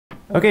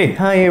Okay,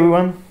 hi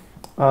everyone.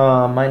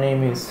 My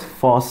name is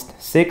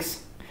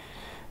Faust6.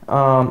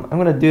 I'm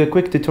gonna do a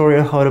quick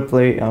tutorial how to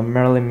play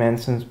Marilyn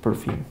Manson's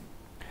Perfume.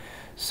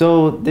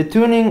 So the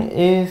tuning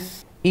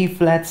is E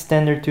flat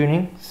standard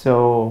tuning.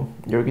 So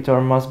your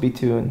guitar must be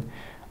tuned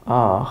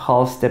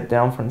half step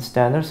down from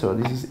standard. So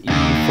this is E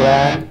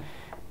flat,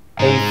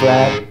 A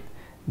flat,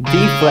 D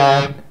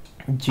flat,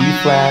 G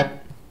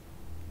flat,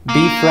 B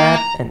flat,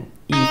 and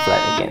E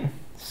flat again.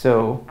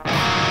 So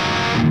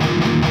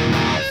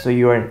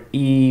you are in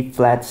E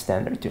flat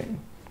standard tuning.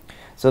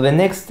 So the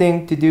next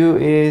thing to do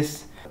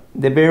is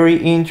the very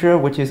intro,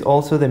 which is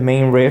also the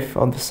main riff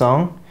of the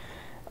song.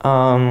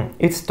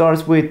 It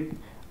starts with,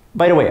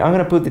 by the way, I'm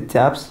gonna put the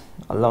tabs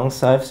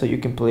alongside so you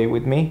can play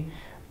with me,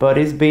 but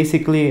it's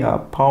basically a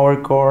power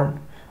chord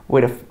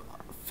with a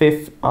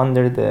fifth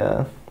under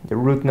the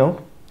root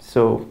note.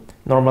 So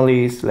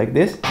normally it's like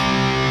this,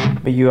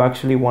 but you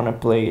actually want to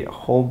play a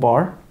whole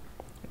bar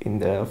in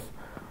the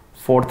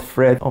fourth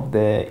fret of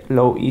the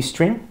low E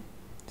string.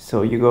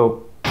 So you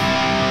go,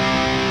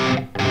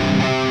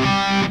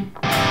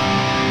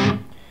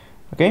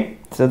 okay,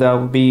 so that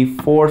would be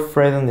fourth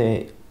fret on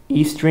the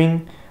E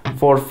string,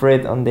 fourth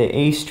fret on the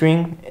A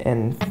string,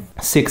 and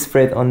sixth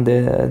fret on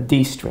the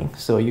D string.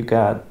 So you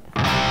got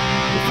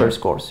the first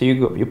chord. So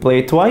you play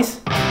it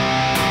twice,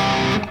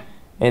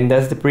 and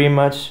that's pretty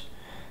much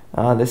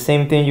the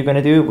same thing you're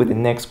gonna do with the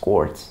next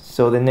chords.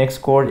 So the next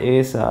chord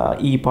is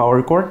E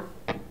power chord.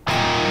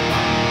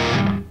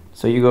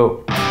 So you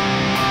go.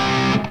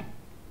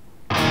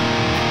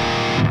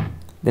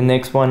 The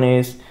next one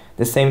is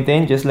the same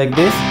thing, just like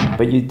this,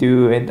 but you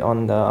do it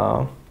on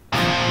the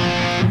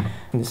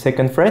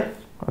second fret.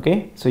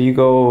 Okay, so you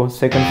go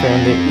second fret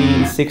on the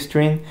E6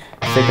 string,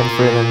 second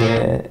fret on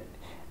the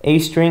A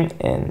string,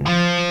 and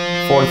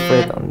fourth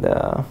fret on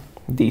the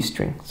D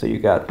string. So you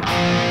got,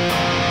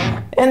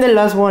 and the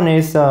last one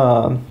is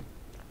a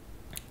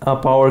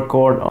power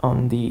chord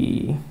on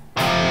the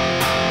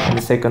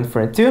second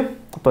fret too,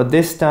 but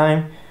this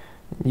time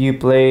you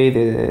play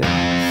the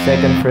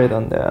second fret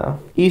on the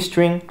E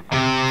string,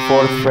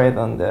 fourth fret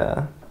on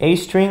the A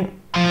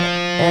string,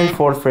 and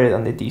fourth fret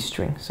on the D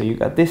string. So you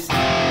got this.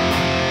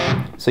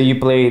 So you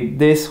play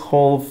this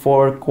whole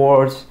four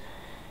chords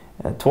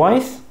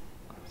twice.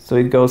 So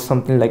it goes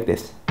something like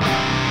this.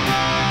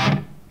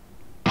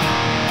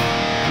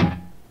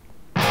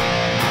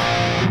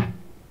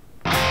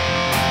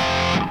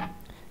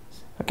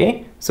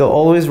 Okay, so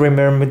always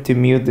remember to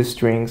mute the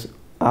strings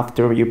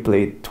after you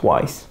play it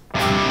twice.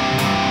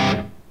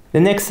 The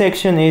next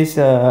section is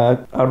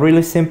a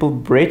really simple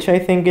bridge, I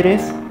think it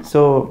is.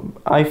 So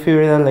I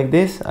figure it out like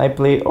this. I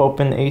play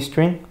open A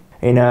string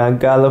in a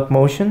gallop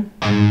motion.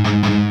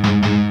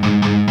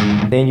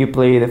 Then you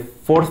play the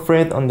fourth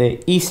fret on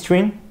the E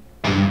string.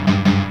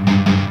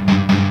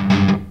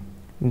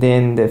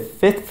 Then the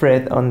fifth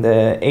fret on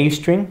the A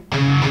string.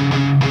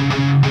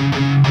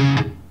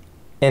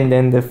 And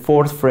then the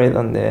fourth fret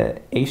on the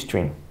A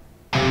string.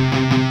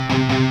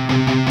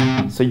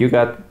 So you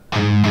got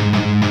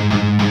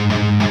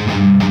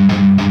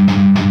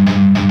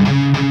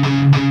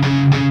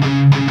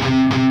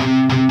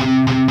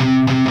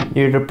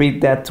you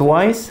repeat that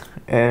twice,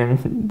 and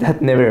that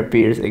never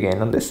appears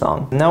again on the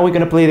song. Now we're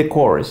gonna play the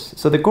chorus.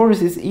 So the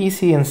chorus is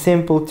easy and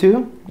simple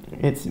too.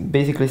 It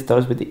basically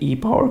starts with the E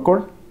power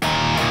chord.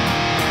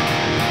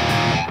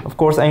 Of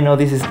course, I know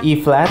this is E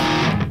flat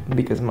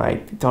because my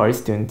guitar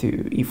is tuned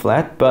to E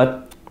flat,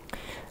 but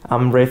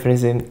I'm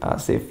referencing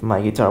as if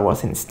my guitar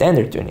was in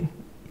standard tuning.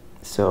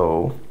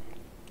 So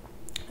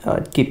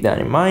keep that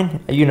in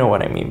mind. You know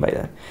what I mean by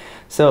that.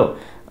 So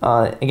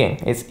again,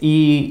 it's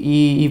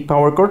E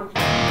power chord.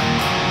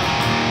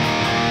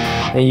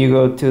 Then you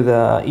go to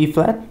the E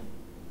flat,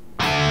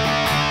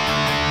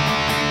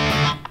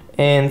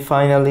 and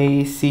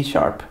finally C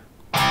sharp.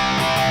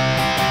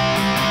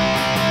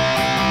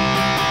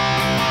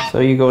 So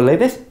you go like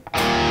this.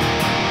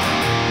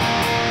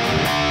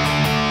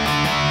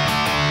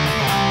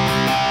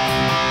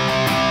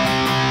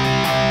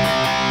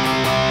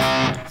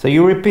 So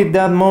you repeat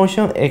that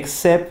motion,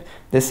 except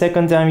the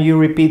second time you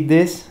repeat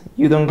this,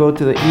 you don't go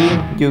to the E,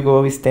 you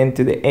go instead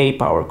to the A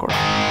power chord.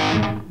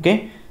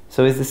 Okay,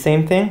 so it's the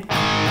same thing.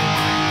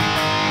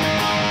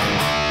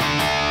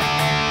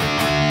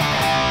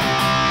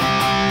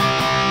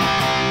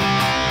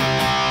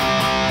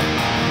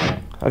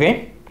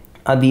 Okay,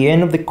 at the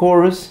end of the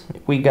chorus,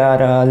 we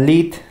got a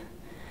lead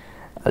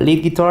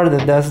guitar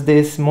that does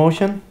this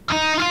motion.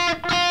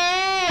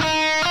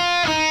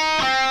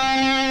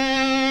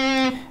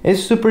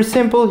 It's super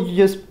simple. You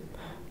just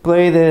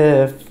play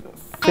the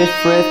fifth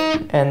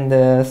fret and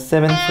the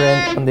seventh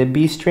fret on the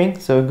B string,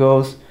 so it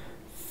goes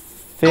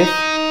fifth,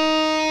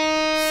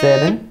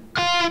 seven,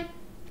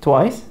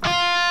 twice.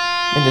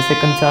 And the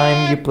second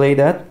time you play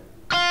that,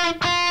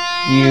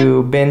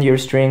 you bend your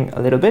string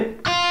a little bit.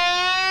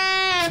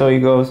 So it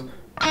goes,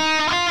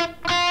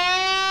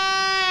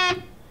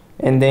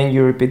 and then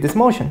you repeat this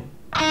motion.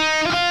 5,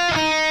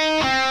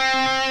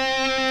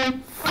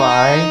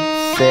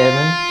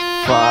 7,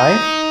 5,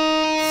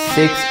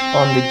 6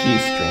 on the G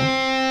string.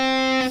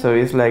 So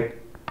it's like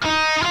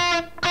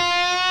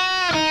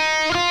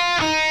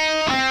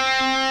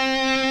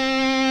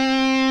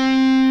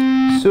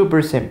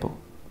Super simple.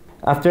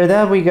 After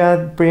that we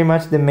got pretty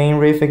much the main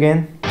riff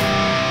again.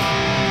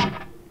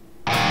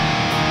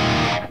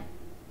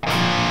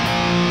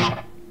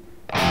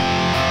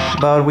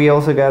 But we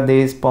also got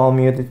these palm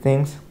muted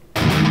things.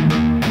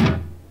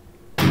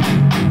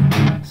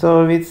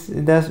 So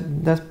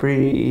that's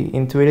pretty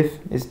intuitive.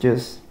 It's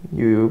just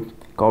you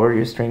cover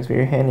your strings with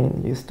your hand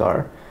and you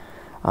start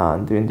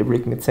doing the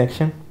rhythmic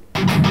section.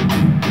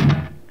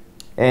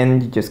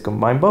 And you just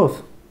combine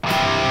both.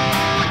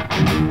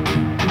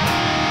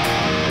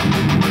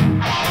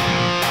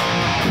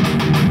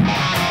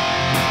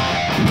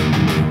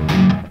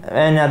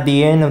 And at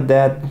the end of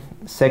that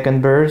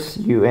second verse,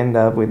 you end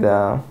up with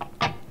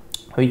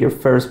your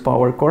first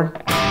power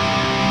chord.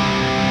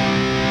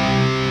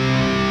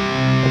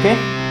 Okay,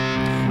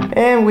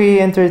 and we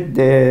entered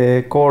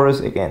the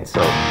chorus again.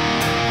 So,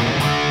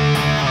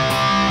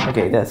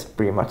 okay, that's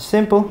pretty much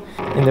simple.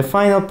 In the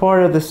final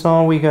part of the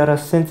song, we got a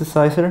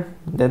synthesizer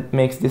that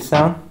makes this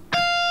sound.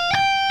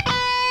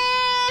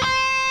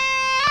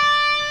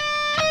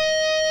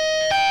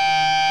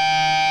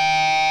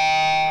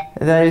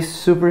 That is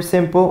super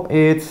simple.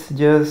 It's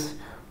just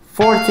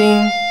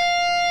 14,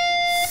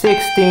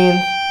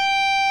 16,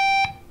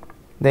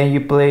 then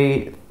you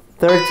play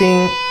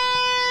 13,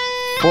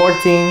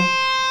 14,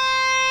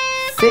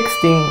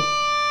 16,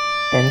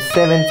 and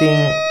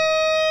 17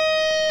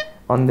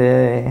 on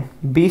the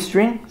B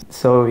string.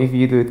 So if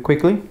you do it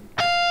quickly.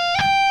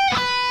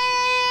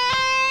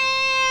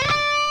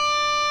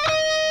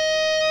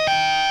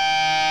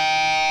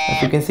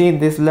 As you can see,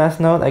 this last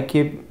note,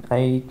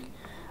 I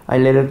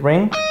let it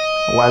ring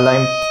while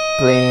I'm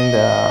playing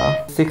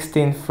the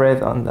 16th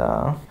fret on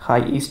the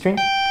high E string.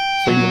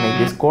 So you make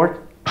this chord.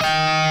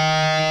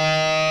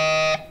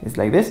 It's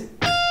like this.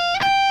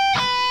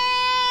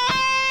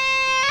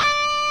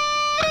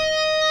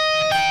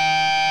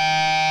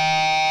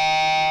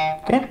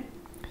 Okay.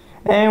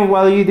 And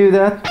while you do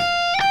that,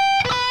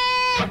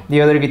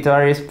 the other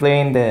guitar is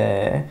playing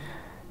the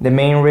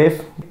main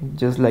riff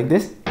just like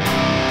this.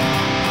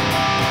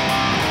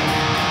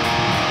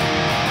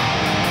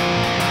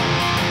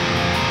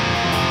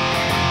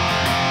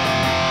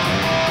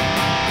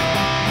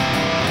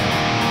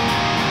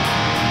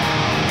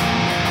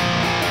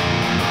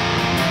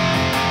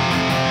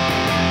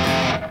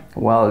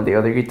 While the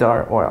other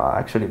guitar, or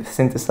actually the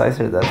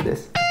synthesizer, does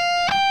this.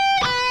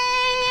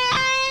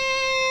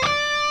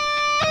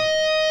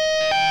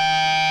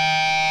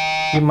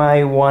 You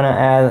might want to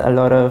add a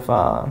lot of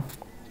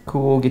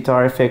cool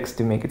guitar effects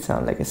to make it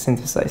sound like a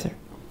synthesizer.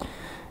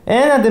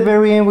 And at the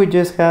very end we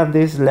just have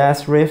this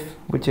last riff,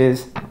 which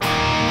is,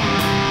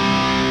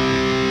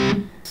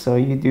 so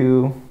you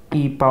do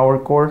E power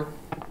chord,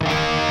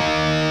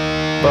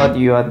 but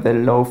you add the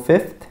low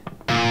fifth,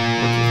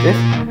 which is this.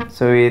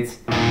 So it's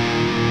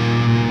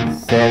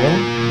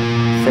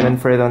 7th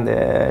fret on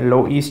the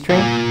low E string,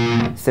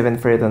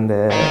 7th fret on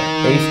the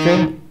A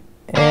string,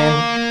 and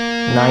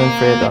 9th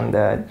fret on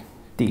the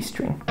D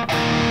string.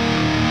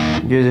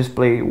 You just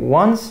play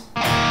once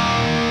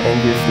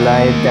and you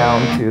slide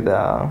down to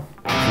the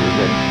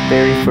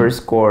very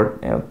first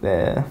chord of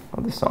the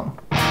song.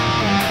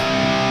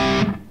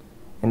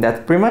 And that's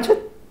pretty much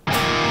it.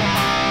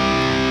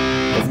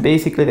 That's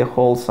basically the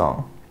whole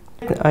song.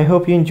 I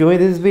hope you enjoyed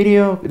this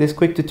video, this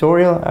quick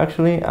tutorial.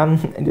 Actually,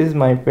 this is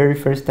my very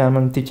first time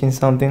I'm teaching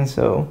something,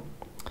 so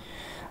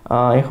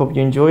I hope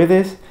you enjoy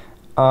this.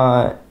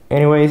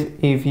 Anyways,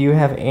 if you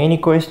have any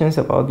questions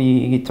about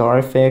the guitar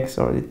effects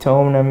or the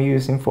tone I'm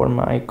using for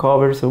my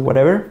covers or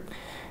whatever,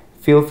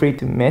 feel free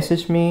to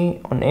message me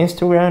on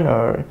Instagram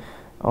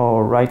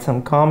or write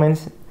some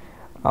comments.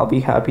 I'll be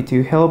happy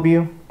to help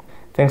you.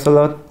 Thanks a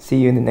lot. See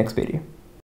you in the next video.